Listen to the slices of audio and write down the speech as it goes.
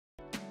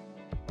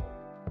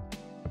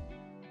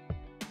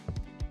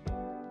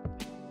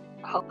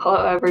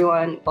Hello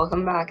everyone,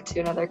 welcome back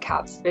to another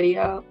CAPS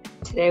video.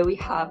 Today we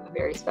have a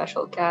very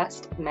special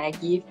guest,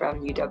 Maggie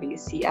from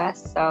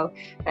UWCS. So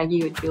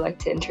Maggie, would you like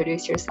to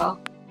introduce yourself?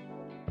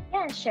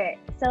 Yeah, sure.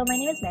 So my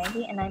name is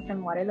Maggie and I'm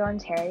from Waterloo,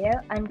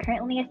 Ontario. I'm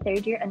currently a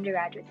third-year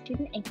undergraduate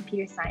student in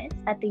computer science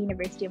at the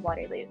University of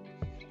Waterloo.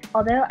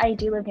 Although I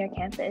do live near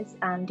campus,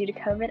 due to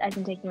COVID, I've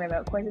been taking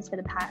remote courses for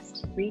the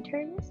past 3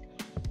 terms.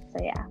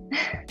 So yeah.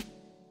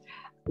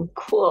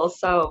 Cool.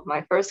 So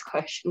my first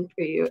question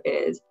for you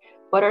is,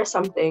 what are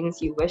some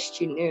things you wished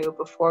you knew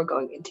before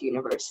going into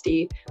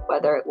university,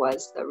 whether it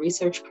was the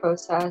research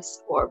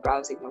process or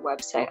browsing the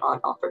website on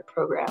offered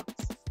programs?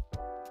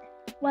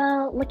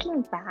 Well,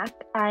 looking back,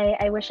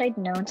 I wish I'd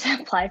known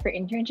to apply for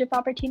internship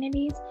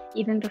opportunities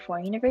even before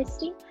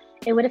university.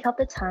 It would have helped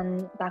a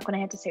ton back when I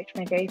had to search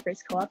my very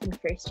first co-op in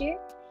first year.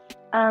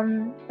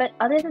 But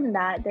other than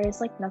that,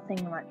 there's like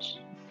nothing much.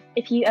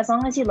 As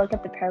long as you look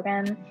at the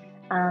program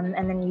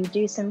and then you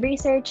do some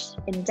research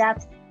in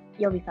depth,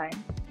 you'll be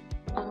fine.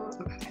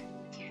 Okay.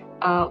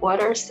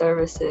 What are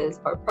services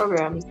or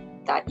programs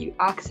that you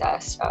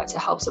access to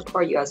help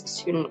support you as a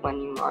student when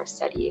you are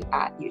studying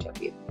at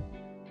UW?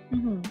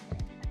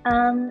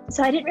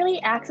 So I didn't really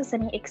access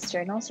any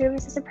external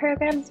services or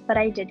programs, but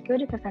I did go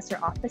to professor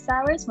office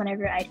hours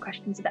whenever I had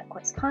questions about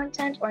course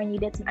content or I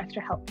needed some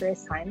extra help for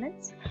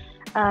assignments.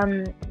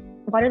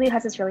 Waterloo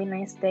has this really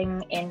nice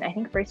thing in, I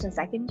think, first and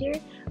second year,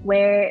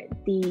 where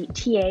the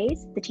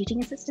TAs, the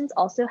teaching assistants,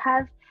 also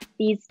have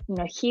these,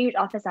 huge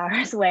office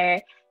hours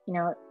where,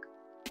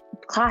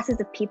 classes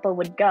of people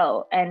would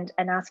go and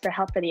ask for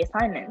help for the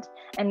assignment.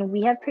 And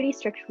we have pretty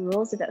strict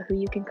rules about who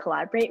you can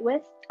collaborate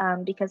with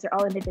because they're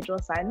all individual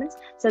assignments.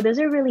 So those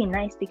are really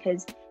nice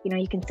because,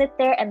 you can sit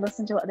there and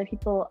listen to what other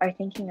people are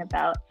thinking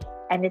about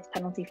and it's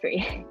penalty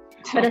free.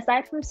 But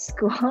aside from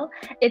school,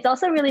 it's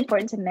also really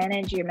important to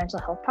manage your mental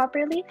health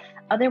properly.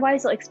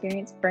 Otherwise, you'll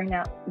experience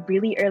burnout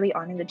really early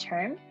on in the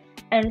term.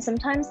 And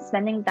sometimes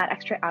spending that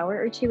extra hour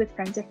or 2 with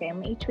friends or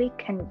family each week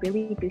can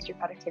really boost your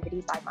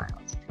productivity by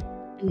miles.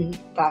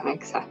 That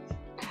makes sense.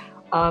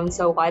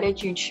 So why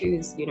did you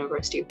choose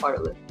University of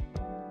Waterloo?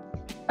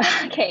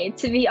 Okay,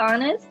 to be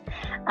honest,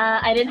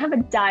 I didn't have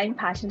a dying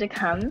passion to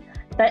come,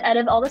 but out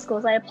of all the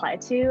schools I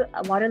applied to,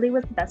 Waterloo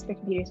was the best for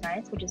computer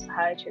science, which is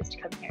how I chose to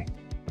come here.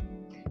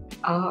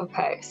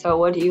 Okay, so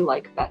what do you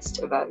like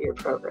best about your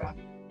program?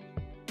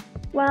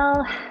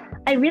 Well,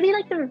 I really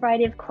like the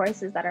variety of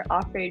courses that are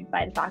offered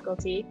by the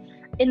faculty.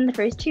 In the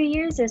first 2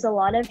 years, there's a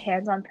lot of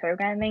hands-on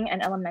programming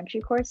and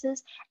elementary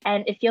courses,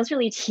 and it feels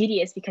really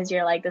tedious because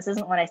you're like, this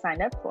isn't what I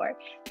signed up for.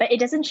 But it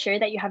does ensure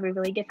that you have a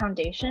really good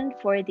foundation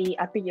for the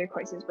upper year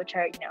courses, which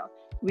are,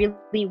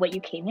 really what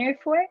you came here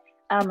for,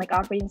 like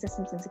operating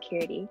systems and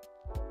security.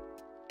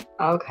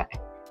 Okay,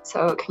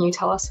 so can you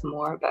tell us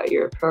more about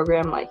your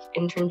program, like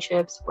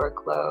internships,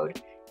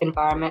 workload,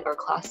 environment, or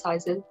class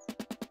sizes?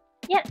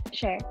 Yeah,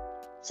 sure.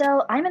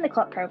 So I'm in the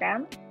co-op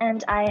program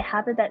and I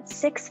have about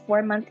 6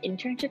 4-month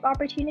internship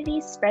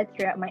opportunities spread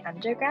throughout my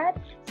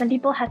undergrad. Some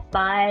people have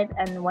 5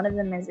 and one of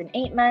them is in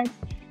 8 months.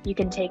 You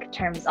can take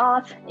terms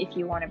off if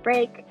you want a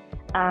break.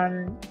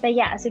 But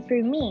yeah, so for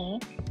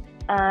me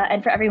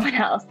and for everyone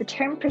else, the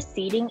term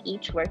preceding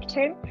each work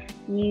term,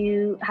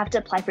 you have to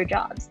apply for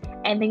jobs.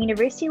 And the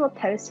university will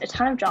post a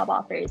ton of job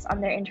offers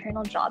on their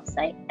internal job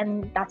site,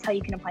 and that's how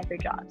you can apply for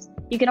jobs.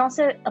 You can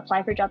also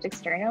apply for jobs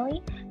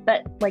externally,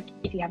 but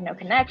if you have no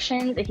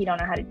connections, if you don't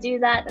know how to do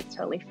that, that's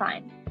totally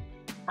fine.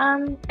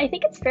 I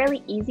think it's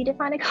fairly easy to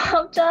find a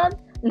co-op job,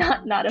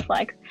 not a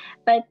flex,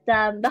 but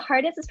the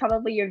hardest is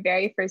probably your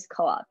very first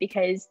co-op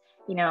because,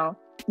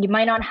 you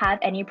might not have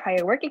any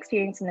prior work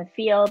experience in the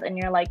field and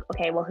you're like,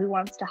 okay, well, who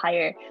wants to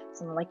hire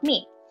someone like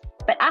me?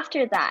 But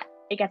after that,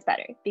 it gets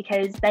better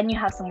because then you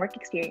have some work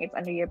experience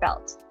under your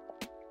belt.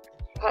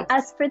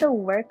 As for the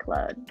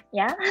workload,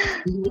 yeah?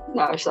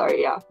 No,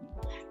 sorry, yeah.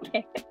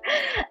 Okay.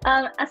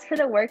 As for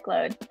the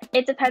workload,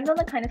 it depends on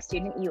the kind of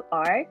student you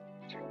are.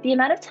 The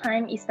amount of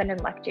time you spend in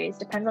lectures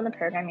depends on the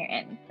program you're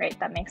in, right?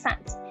 That makes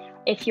sense.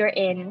 If you're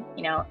in,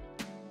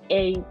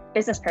 a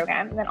business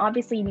program, then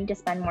obviously you need to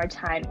spend more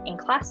time in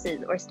classes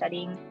or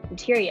studying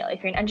material.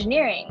 If you're in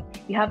engineering,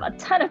 you have a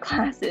ton of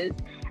classes.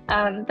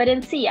 But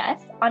in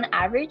CS, on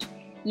average,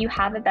 you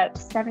have about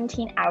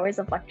 17 hours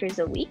of lectures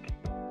a week.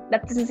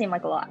 That doesn't seem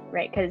like a lot,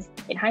 right? Because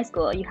in high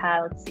school, you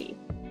have, let's see,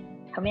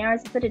 how many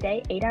hours is it a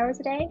day? 8 hours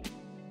a day?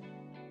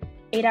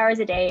 8 hours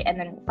a day and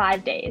then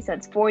 5 days. So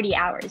it's 40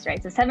 hours,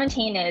 right? So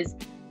 17 is,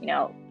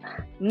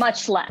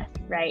 much less,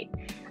 right?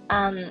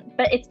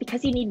 But it's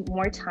because you need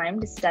more time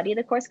to study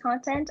the course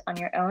content on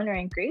your own or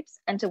in groups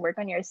and to work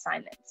on your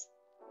assignments.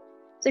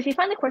 So if you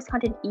find the course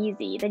content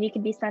easy, then you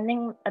can be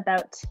spending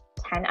about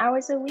 10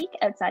 hours a week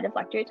outside of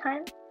lecture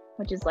time,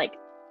 which is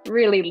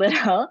really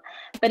little.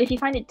 But if you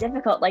find it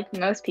difficult, like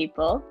most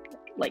people,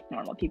 like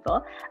normal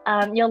people,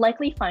 you'll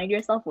likely find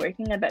yourself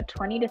working about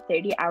 20 to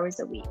 30 hours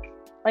a week.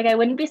 I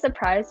wouldn't be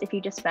surprised if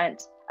you just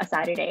spent a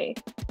Saturday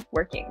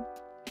working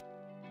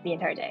the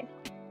entire day.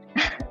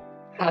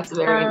 That's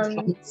very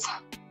intense.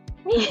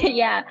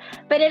 Yeah,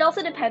 but it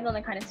also depends on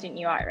the kind of student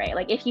you are, right?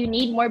 Like if you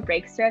need more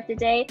breaks throughout the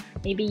day,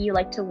 maybe you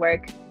like to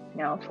work,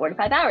 4 to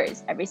 5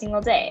 hours every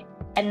single day,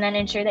 and then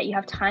ensure that you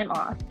have time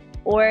off.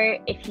 Or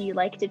if you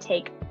like to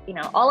take,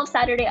 all of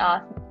Saturday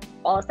off,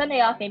 all of Sunday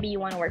off, maybe you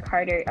want to work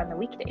harder on the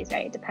weekdays,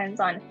 right? It depends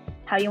on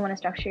how you want to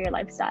structure your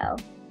lifestyle.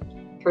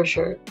 For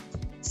sure.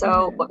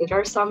 So what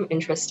are some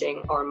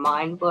interesting or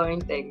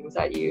mind-blowing things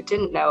that you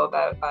didn't know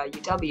about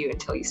UW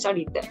until you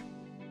studied there?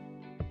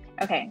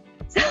 Okay,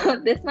 so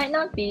this might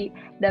not be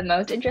the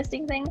most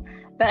interesting thing,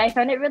 but I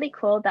found it really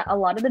cool that a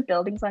lot of the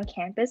buildings on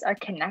campus are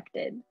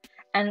connected.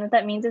 And what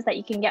that means is that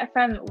you can get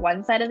from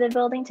one side of the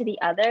building to the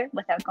other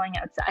without going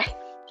outside.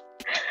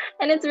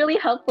 And it's really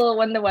helpful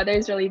when the weather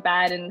is really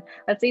bad and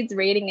let's say it's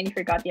raining and you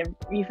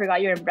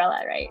forgot your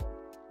umbrella, right?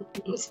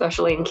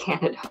 Especially in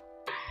Canada.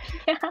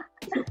 Yeah.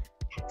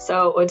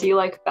 So what do you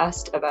like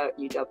best about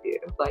UW?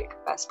 Like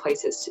best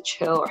places to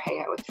chill or hang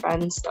out with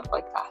friends, stuff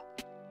like that?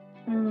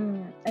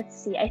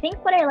 Let's see. I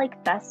think what I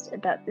like best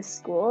about the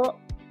school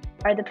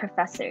are the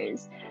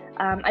professors.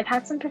 I've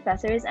had some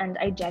professors and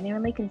I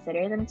genuinely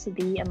consider them to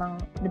be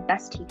among the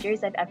best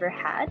teachers I've ever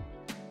had.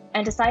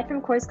 And aside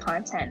from course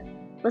content,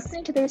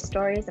 listening to their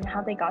stories and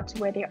how they got to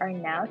where they are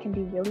now can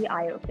be really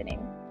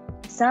eye-opening.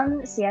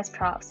 Some CS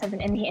profs have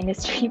been in the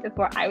industry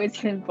before I was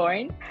even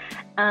born,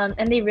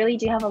 and they really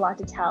do have a lot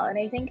to tell. And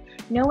I think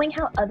knowing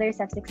how others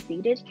have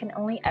succeeded can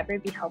only ever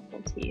be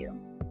helpful to you.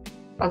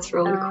 That's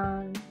really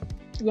cool.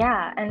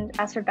 Yeah, and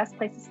as for best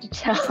places to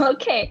chill,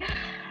 okay.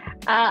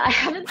 I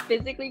haven't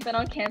physically been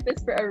on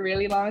campus for a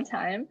really long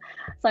time,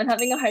 so I'm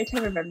having a hard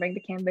time remembering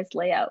the campus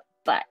layout,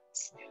 but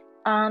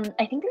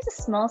I think there's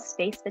a small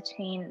space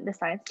between the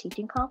science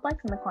teaching complex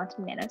and the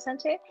quantum nano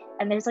center,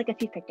 and there's like a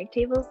few picnic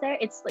tables there.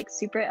 It's like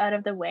super out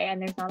of the way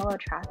and there's not a lot of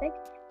traffic,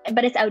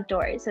 but it's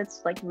outdoors, so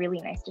it's like really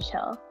nice to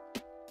chill.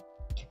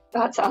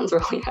 That sounds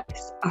really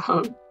nice.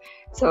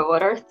 So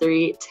what are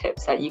 3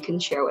 tips that you can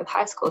share with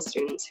high school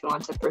students who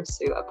want to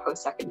pursue a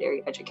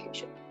post-secondary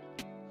education?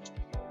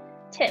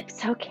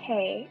 Tips,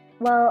 okay.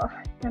 Well,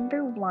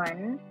 number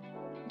 1,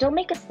 don't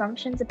make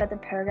assumptions about the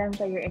programs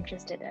that you're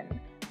interested in.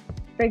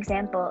 For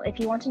example, if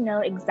you want to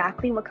know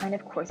exactly what kind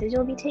of courses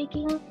you'll be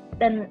taking,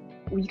 then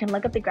you can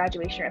look up the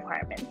graduation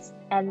requirements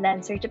and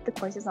then search up the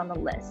courses on the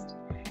list.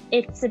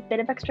 It's a bit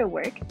of extra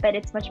work, but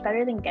it's much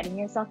better than getting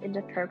yourself into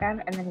a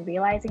program and then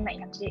realizing that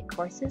you have to take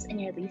courses in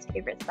your least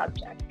favorite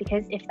subject,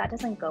 because if that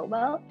doesn't go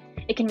well,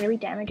 it can really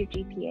damage your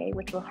GPA,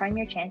 which will harm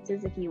your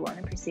chances if you want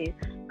to pursue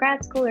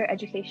grad school or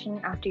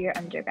education after your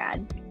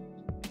undergrad.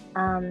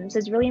 So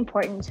it's really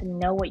important to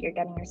know what you're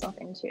getting yourself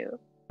into.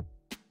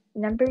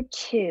 Number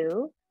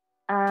 2,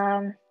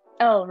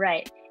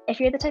 if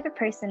you're the type of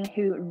person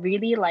who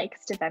really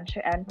likes to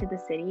venture out into the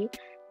city,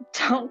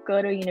 don't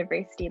go to a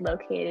university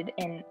located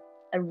in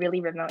a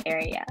really remote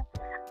area.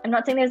 I'm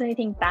not saying there's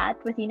anything bad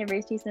with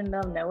universities in the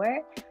middle of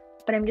nowhere,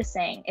 but I'm just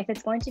saying if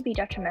it's going to be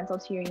detrimental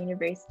to your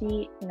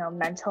university,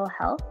 mental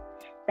health,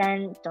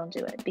 then don't do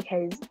it,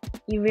 because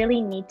you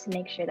really need to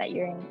make sure that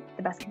you're in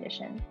the best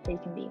condition that you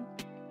can be.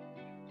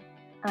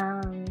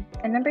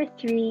 And number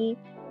 3,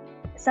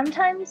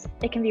 sometimes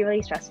it can be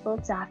really stressful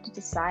to have to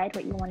decide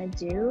what you want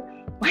to do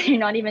when you're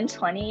not even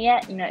 20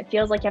 yet. It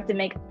feels like you have to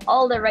make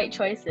all the right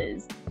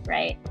choices,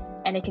 right?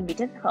 And it can be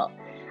difficult.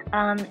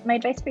 My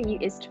advice for you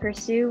is to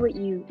pursue what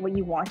you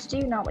want to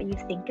do, not what you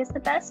think is the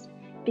best,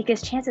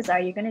 because chances are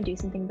you're going to do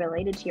something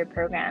related to your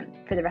program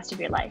for the rest of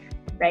your life,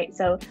 right?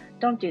 So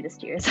don't do this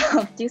to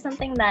yourself. Do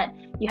something that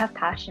you have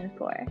passion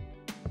for.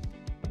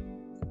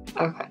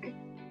 Okay.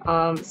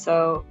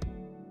 So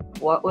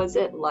what was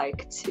it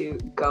like to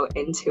go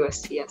into a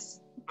CS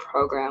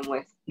program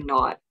with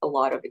not a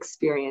lot of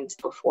experience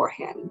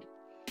beforehand?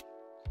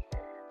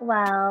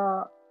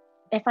 Well,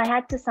 if I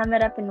had to sum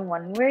it up in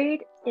one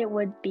word, it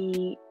would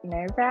be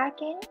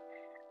nerve-wracking.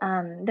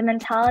 The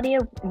mentality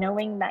of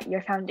knowing that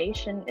your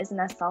foundation isn't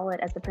as solid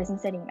as the person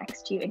sitting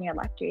next to you in your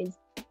lectures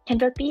can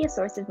both be a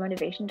source of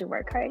motivation to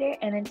work harder,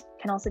 and it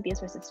can also be a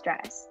source of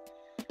stress.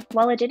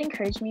 While it did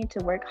encourage me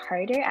to work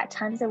harder, at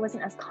times I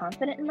wasn't as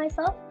confident in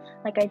myself.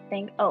 Like I'd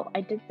think, oh,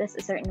 I did this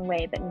a certain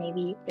way, but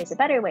maybe there's a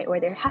better way, or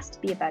there has to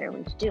be a better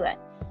way to do it.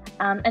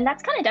 And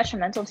that's kind of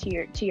detrimental to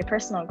your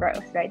personal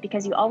growth, right?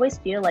 Because you always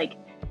feel like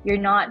you're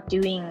not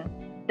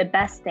doing the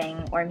best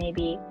thing, or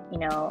maybe,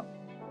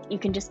 you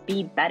can just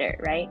be better,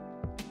 right?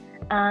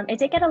 It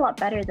did get a lot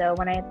better though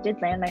when I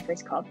did land my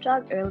first co-op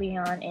job early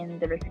on in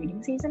the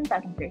recruiting season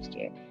back in first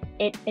year.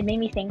 It made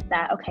me think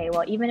that, okay,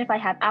 well, even if I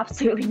have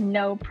absolutely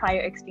no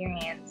prior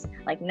experience,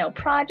 like no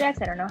projects,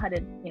 I don't know how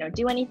to,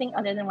 do anything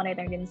other than what I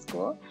learned in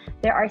school,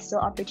 there are still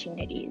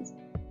opportunities.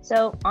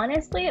 So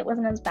honestly, it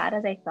wasn't as bad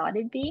as I thought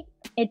it'd be.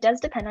 It does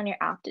depend on your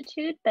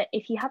aptitude, but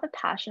if you have a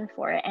passion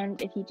for it,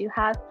 and if you do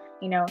have,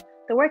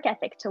 the work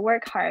ethic to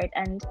work hard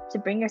and to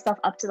bring yourself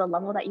up to the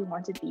level that you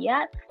want to be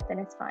at, then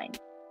it's fine.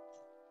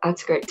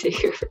 That's great to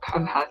hear.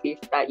 I'm happy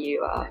that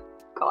you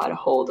got a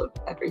hold of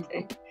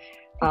everything.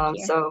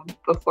 So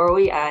before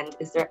we end,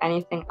 is there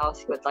anything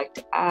else you would like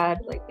to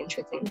add, like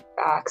interesting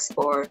facts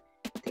or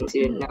things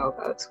you didn't know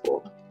about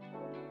school?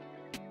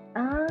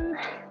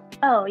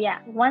 Oh yeah,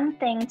 one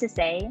thing to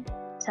say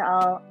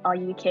to all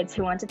you kids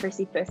who want to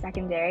pursue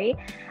post-secondary,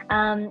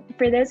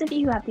 for those of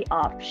you who have the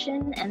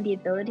option and the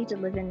ability to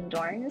live in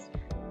dorms,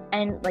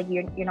 and like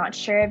you're not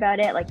sure about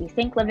it, like you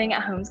think living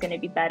at home is going to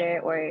be better,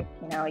 or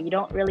you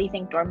don't really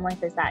think dorm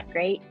life is that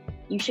great,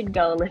 you should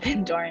go live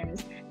in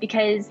dorms,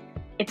 because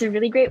it's a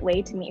really great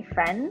way to meet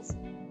friends,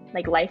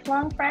 like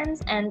lifelong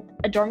friends, and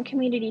a dorm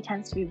community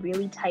tends to be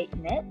really tight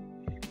knit.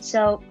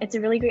 So it's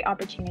a really great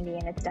opportunity,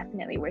 and it's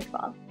definitely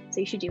worthwhile. So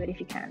you should do it if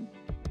you can.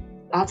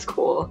 That's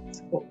cool.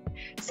 That's cool.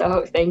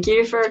 So thank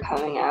you for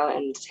coming out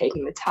and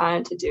taking the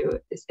time to do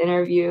this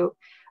interview.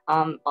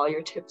 All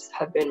your tips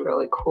have been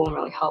really cool and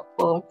really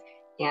helpful.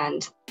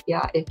 And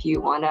yeah, if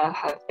you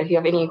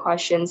have any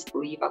questions,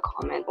 leave a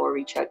comment or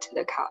reach out to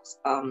the CAPS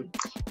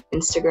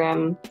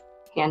Instagram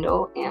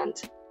handle. And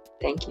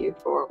thank you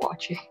for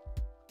watching.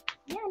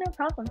 Yeah, no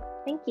problem.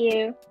 Thank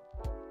you.